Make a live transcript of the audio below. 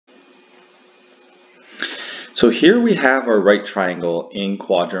So here we have our right triangle in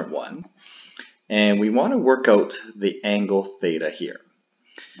quadrant 1, and we want to work out the angle theta here.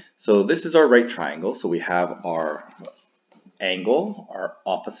 So this is our right triangle, so we have our angle, our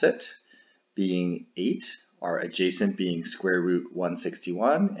opposite being 8, our adjacent being square root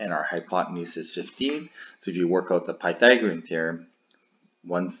 161, and our hypotenuse is 15. So if you work out the Pythagorean theorem,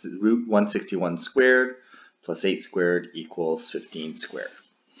 root 161 squared plus 8 squared equals 15 squared.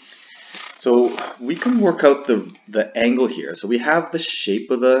 So we can work out the angle here. So we have the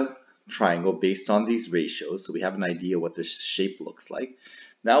shape of the triangle based on these ratios. So we have an idea what this shape looks like.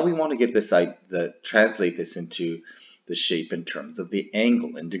 Now we want to get this translate this into the shape in terms of the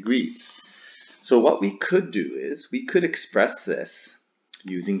angle in degrees. So what we could do is we could express this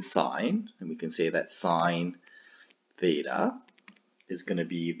using sine, and we can say that sine theta is going to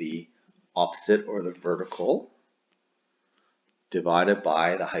be the opposite or the vertical divided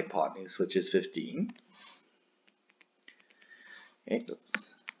by the hypotenuse, which is 15. Okay,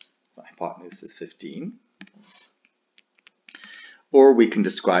 oops. The hypotenuse is 15. Or we can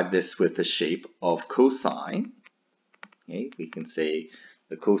describe this with the shape of cosine. Okay, we can say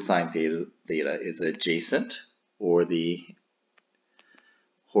the cosine theta is adjacent or the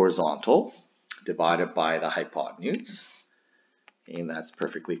horizontal divided by the hypotenuse. And that's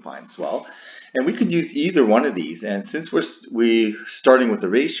perfectly fine as well. And we can use either one of these, and since we're starting with a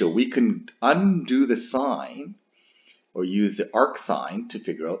ratio, we can undo the sign or use the arc sign to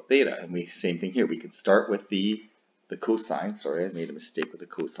figure out theta. And same thing here, we can start with the cosine. Sorry, I made a mistake with the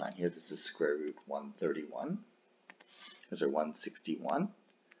cosine here. This is square root 131. Those are 161.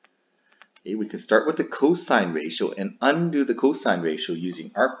 Okay, we can start with the cosine ratio and undo the cosine ratio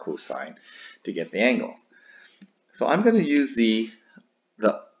using arc cosine to get the angle. So I'm going to use the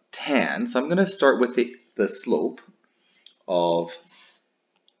tan. So I'm going to start with the slope of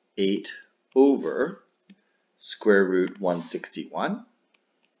 8 over square root 161.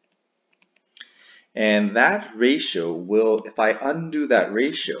 And that ratio will, if I undo that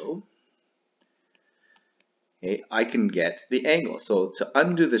ratio, okay, I can get the angle. So to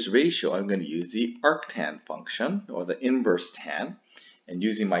undo this ratio, I'm going to use the arctan function or the inverse tan. And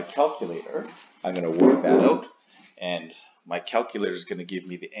using my calculator, I'm going to work that out. And my calculator is going to give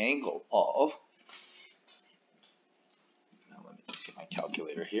me the angle of, now let me just get my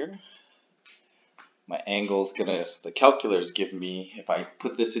calculator here. My angle is the calculator is giving me, if I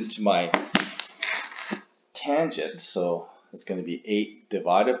put this into my tangent, so it's going to be 8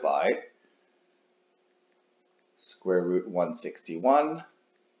 divided by square root 161,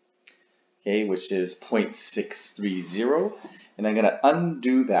 okay, which is 0.630, and I'm going to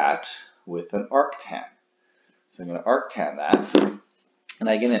undo that with an arctan. So I'm going to arctan that, and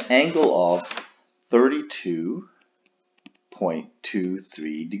I get an angle of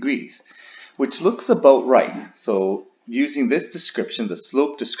 32.23 degrees, which looks about right. So using this description, the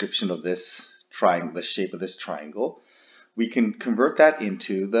slope description of this triangle, the shape of this triangle, we can convert that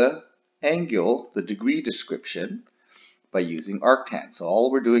into the angle, the degree description, by using arctan. So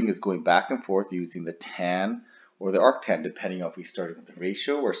all we're doing is going back and forth using the tan or the arctan, depending on if we started with the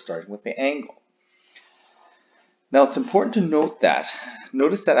ratio or starting with the angle. Now it's important to notice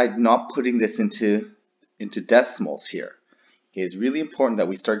that I'm not putting this into decimals here. Okay, it's really important that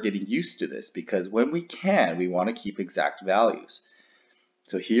we start getting used to this, because when we want to keep exact values.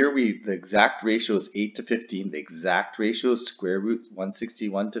 So here the exact ratio is 8 to 15. The exact ratio is square root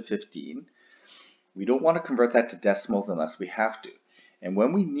 161 to 15. We don't want to convert that to decimals unless we have to. And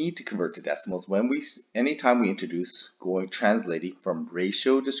when we need to convert to decimals, anytime we introduce translating from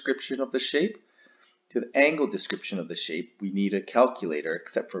ratio description of the shape to the angle description of the shape, we need a calculator,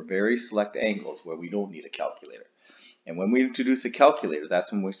 except for very select angles where we don't need a calculator. And when we introduce a calculator,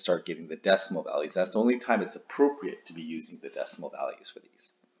 that's when we start getting the decimal values. That's the only time it's appropriate to be using the decimal values for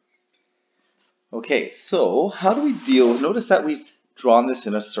these. Okay, so how do we deal? Notice that we've drawn this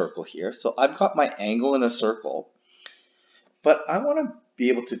in a circle here. So I've got my angle in a circle, but I want to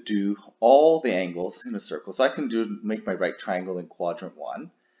be able to do all the angles in a circle. So I can make my right triangle in quadrant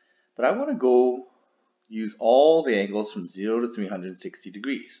 1, but I want to use all the angles from 0 to 360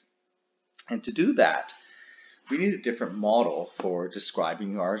 degrees. And to do that, we need a different model for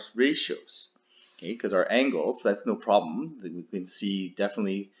describing our ratios. Okay, because our angles, that's no problem. We can see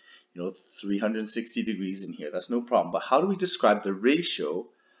definitely, 360 degrees in here. That's no problem. But how do we describe the ratio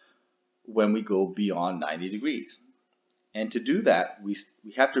when we go beyond 90 degrees? And to do that, we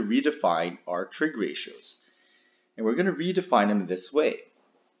have to redefine our trig ratios. And we're going to redefine them this way.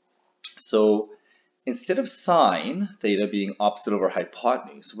 So instead of sine theta being opposite over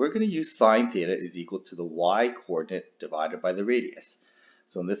hypotenuse, we're going to use sine theta is equal to the y coordinate divided by the radius.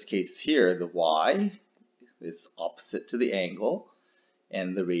 So in this case here, the y is opposite to the angle,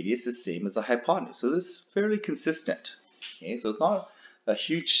 and the radius is the same as the hypotenuse. So this is fairly consistent. Okay, so it's not a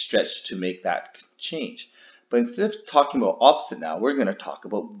huge stretch to make that change. But instead of talking about opposite now, we're going to talk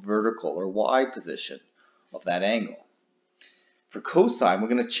about vertical or y position of that angle. For cosine, we're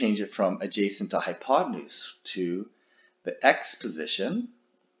going to change it from adjacent to hypotenuse to the x position,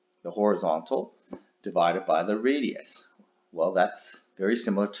 the horizontal, divided by the radius. Well, that's very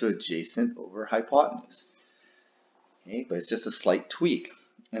similar to adjacent over hypotenuse. Okay, but it's just a slight tweak.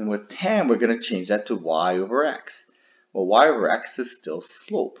 And with tan, we're going to change that to y over x. Well, y over x is still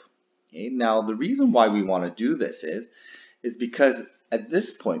slope. Okay, now, the reason why we want to do this is because at this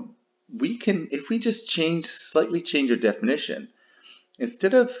point, we can, if we just slightly change our definition,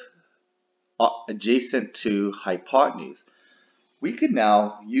 instead of adjacent to hypotenuse, we can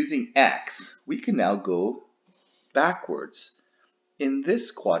now, using x, we can now go backwards in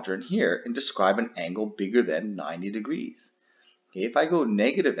this quadrant here and describe an angle bigger than 90 degrees. Okay, if I go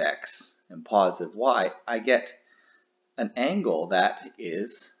negative x and positive y, I get an angle that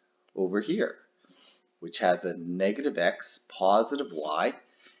is over here, which has a negative x, positive y,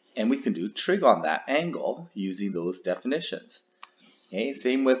 and we can do trig on that angle using those definitions. Okay,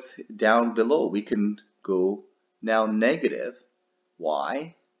 same with down below, we can go now negative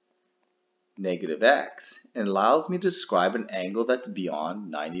y, negative x, and allows me to describe an angle that's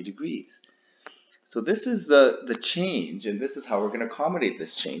beyond 90 degrees. So this is the change, and this is how we're going to accommodate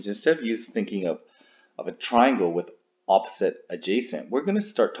this change. Instead of you thinking of a triangle with opposite adjacent, we're going to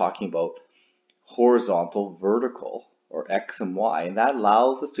start talking about horizontal, vertical, or x and y, and that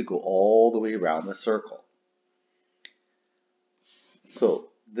allows us to go all the way around the circle. So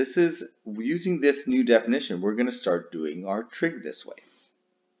this is, using this new definition, we're going to start doing our trig this way.